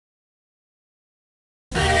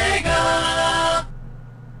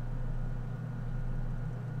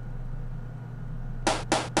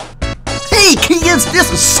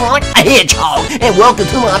This is Sonic the Hedgehog, and welcome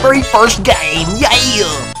to my very first game, yeah!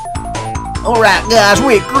 Alright guys,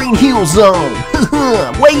 we're at Green Hill Zone.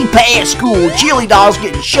 Way past school, chili dogs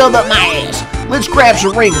getting shoved up my ass. Let's grab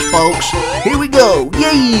some rings, folks. Here we go,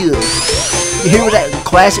 yeah! You hear that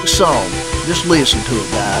classic song? Just listen to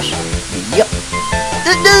it, guys. Yep.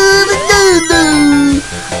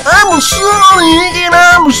 I'm a Sonic and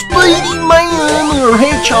I'm a speedy man, or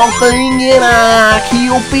hedgehog thing, and I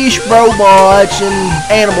kill fish robots and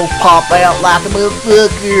animals pop out like a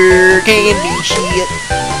motherfucker candy shit.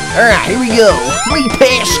 Alright, here we go. We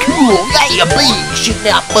pass school, yeah, bees shooting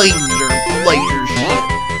out beams or lasers shit.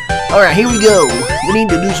 Alright, here we go. We need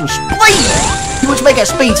to do some speed. Let's make that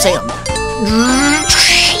speed sound.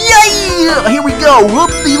 Yeah, here we go.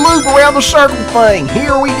 Loop-de-loop around the circle thing.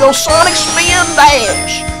 Here we go. Sonic spin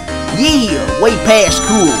dash. Yeah, way past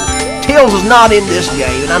cool. Tails is not in this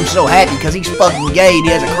game, and I'm so happy because he's fucking gay and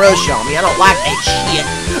he has a crush on me. I don't like that shit.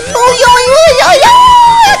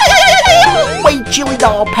 Way chili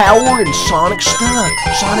dog power and Sonic stuff.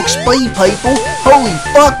 Sonic speed, people. Holy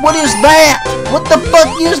fuck, what is that? What the fuck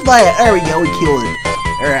is that? There we go, we killed it.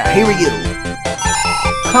 Alright, here we go.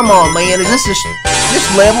 Come on, man, this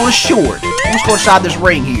level is short. Let's go inside this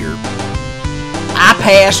ring here. I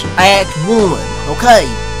passed Act 1, okay.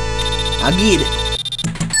 I get it.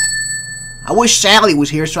 I wish Sally was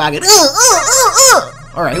here so I could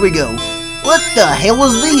Alright, here we go. What the hell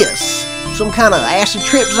is this? Some kind of acid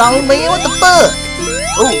trip zone, man? What the fuck?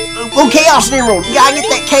 Oh, Chaos Emerald. You gotta get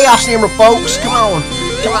that Chaos Emerald, folks. Come on.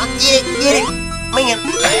 Come on, get it. Man,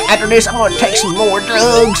 after this, I'm gonna take some more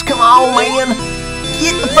drugs. Come on, man.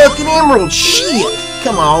 Get the fucking emerald. Shit.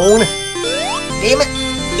 Come on. Damn it.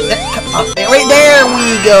 Right there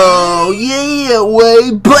we go. Yeah,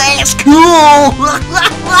 way past cool.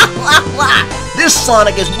 This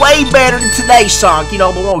Sonic is way better than today's Sonic. You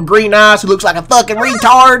know, the one with green eyes who looks like a fucking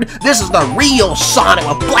retard. This is the real Sonic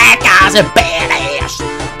with black eyes and badass.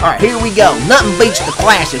 Alright, here we go. Nothing beats the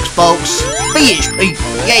classics, folks. Fish people.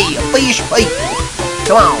 Yeah, fish people.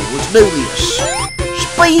 Come on, let's do this.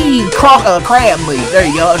 Speed crab meat. There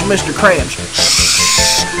you go. It's Mr. Krabs.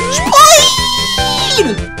 Speed!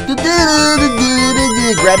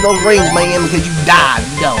 Grab those rings, man, because you died.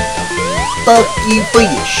 You don't. Fuck you,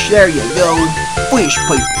 fish. There you go. Fish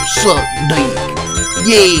people suck dick.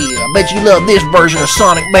 Yeah, I bet you love this version of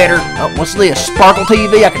Sonic better. Oh, what's this? Sparkle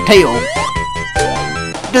TV? I can tell.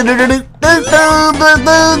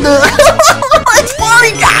 It's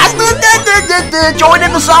funny, guys. Join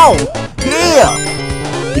in the song. Yeah.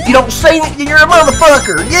 If you don't sing it, you're a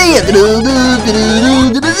motherfucker. Yeah.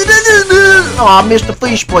 Oh, I missed the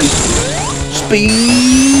fish plate.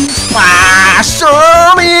 Speed Spy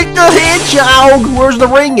Sonic the Hedgehog. Where's the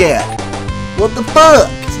ring at? What the fuck?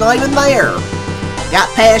 It's not even there. Got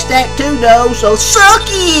past Act 2 though, so suck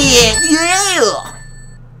it. Yeah.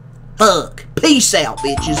 Fuck. Peace out,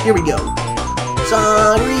 bitches. Here we go.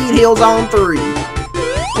 Sonic Green Hill Zone 3.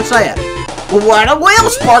 What's that? Well,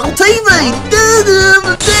 Sparkle TV!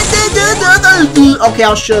 Okay,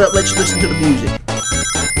 I'll shut up. Let's listen to the music.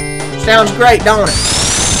 Sounds great, don't it?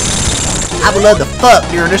 I would love to fuck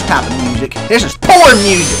during this type of music. This is porn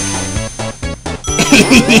music!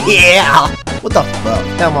 Yeah! What the fuck?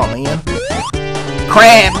 Come on, man.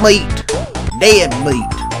 Crab meat. Dead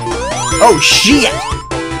meat. Oh, shit!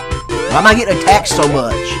 Why am I getting attacked so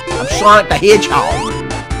much? I'm Sonic the Hedgehog.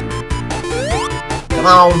 Come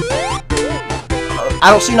on. I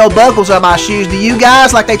don't see no buckles on my shoes. Do you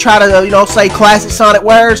guys? Like they try to, you know, say classic Sonic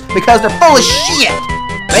wears? Because they're full of shit.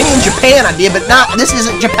 Maybe in Japan I did, but not. This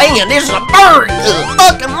isn't Japan. This is America.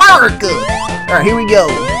 Fucking America. Alright, here we go.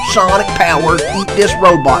 Sonic power. Eat this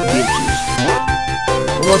robot, bitches.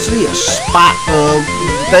 What's this? Spot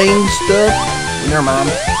thing stuff? Never mind.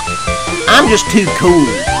 I'm just too cool.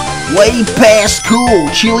 Way past cool.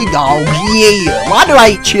 Chili dogs. Yeah. Why do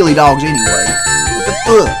I eat chili dogs anyway? What the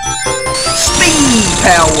fuck? Speed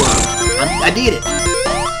power! I did it.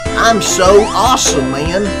 I'm so awesome,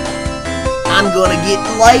 man. I'm gonna get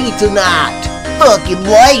laid tonight. Fucking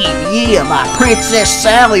laid, yeah, by Princess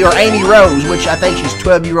Sally or Amy Rose, which I think she's a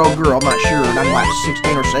 12-year-old girl. I'm not sure. I'm like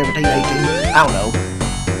 16 or 17, 18. I don't know.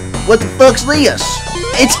 What the fuck's this?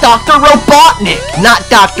 It's Dr. Robotnik, not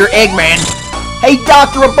Dr. Eggman. Hey,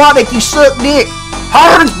 Dr. Robotnik, you suck dick.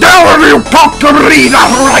 How dare you talk to me that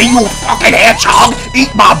way, you fucking hedgehog! Eat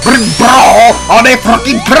my big bra on a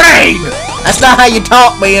fucking train! That's not how you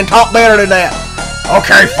talk, man. Talk better than that.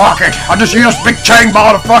 Okay, fuck it. I'll just use big chain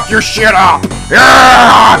ball to fuck your shit up.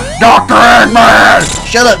 Yeah! Dr. Eggman!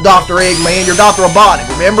 Shut up, Dr. Eggman. You're Dr. Robotnik,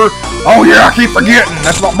 remember? Oh yeah, I keep forgetting.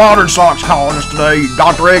 That's what Modern Sonic's calling us today.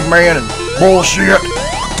 Dr. Eggman and bullshit.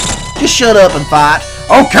 Just shut up and fight.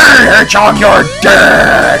 Okay, Hedgehog, you're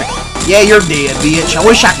dead! Yeah, you're dead, bitch. I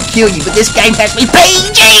wish I could kill you, but this game has me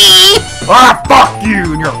PG! Ah, fuck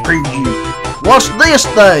you and your PG. What's this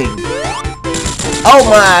thing? Oh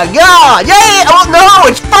my god! Yeah! Oh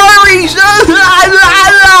no! It's furries!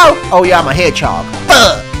 Oh yeah, I'm a hedgehog.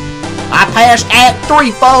 Fuck! I passed Act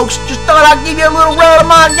 3, folks. Just thought I'd give you a little run of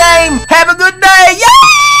my game. Have a good day! Yeah!